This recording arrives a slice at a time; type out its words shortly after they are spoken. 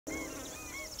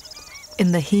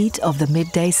In the heat of the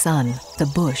midday sun, the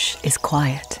bush is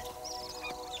quiet.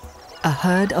 A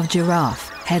herd of giraffe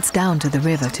heads down to the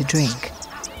river to drink.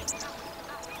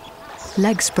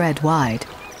 Legs spread wide,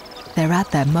 they're at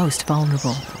their most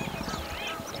vulnerable.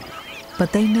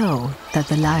 But they know that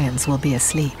the lions will be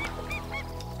asleep.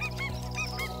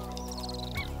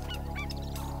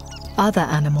 Other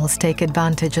animals take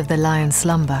advantage of the lion's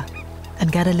slumber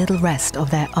and get a little rest of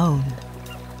their own.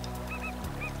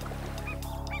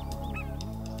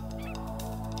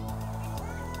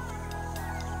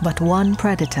 But one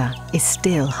predator is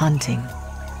still hunting.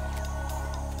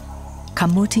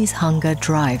 Kamuti's hunger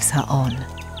drives her on.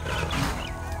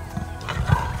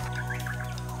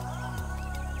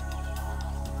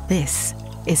 This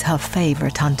is her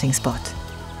favorite hunting spot.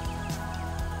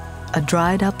 A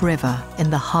dried-up river in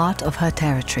the heart of her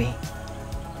territory.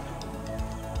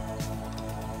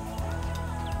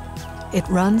 It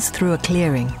runs through a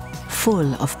clearing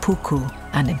full of puku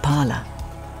and impala.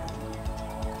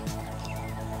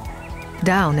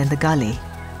 Down in the gully,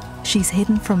 she's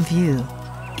hidden from view,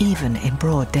 even in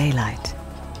broad daylight.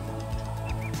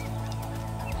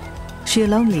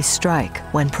 She'll only strike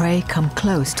when prey come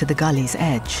close to the gully's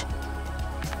edge.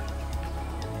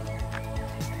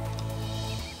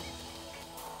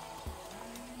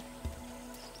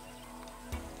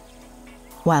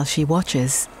 While she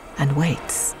watches and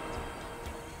waits,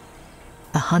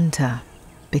 the hunter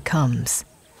becomes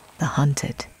the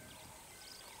hunted.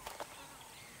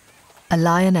 A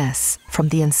lioness from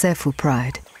the Nsefu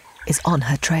pride is on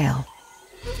her trail.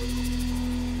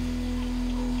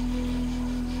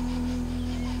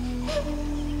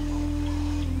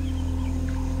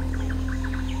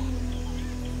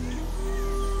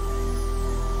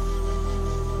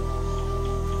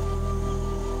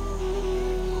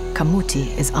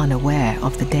 Kamuti is unaware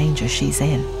of the danger she's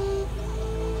in.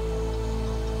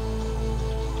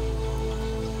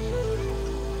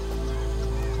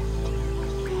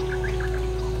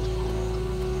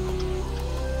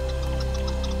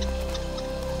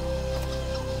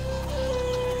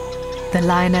 The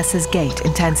lioness's gait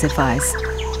intensifies.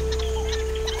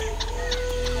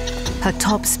 Her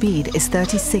top speed is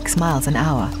 36 miles an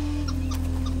hour.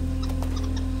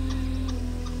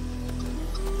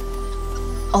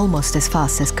 Almost as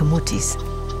fast as Kamuti's.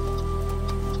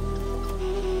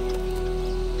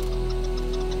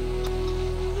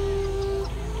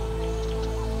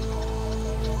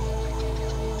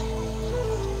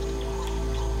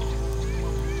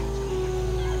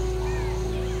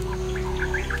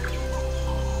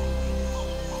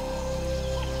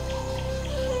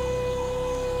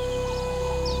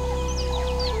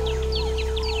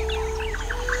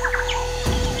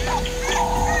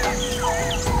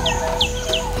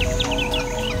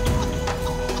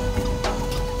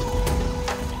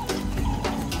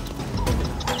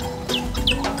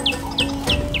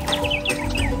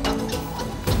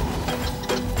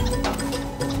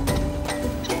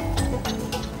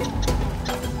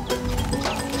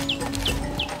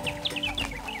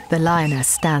 The lioness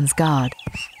stands guard,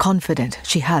 confident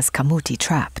she has Kamuti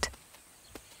trapped.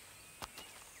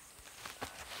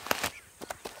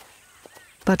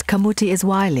 But Kamuti is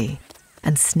wily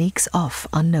and sneaks off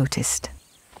unnoticed.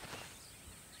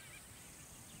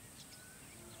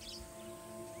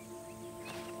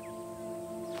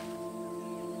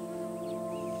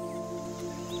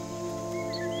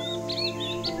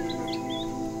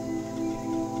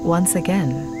 Once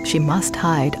again, she must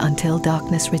hide until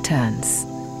darkness returns.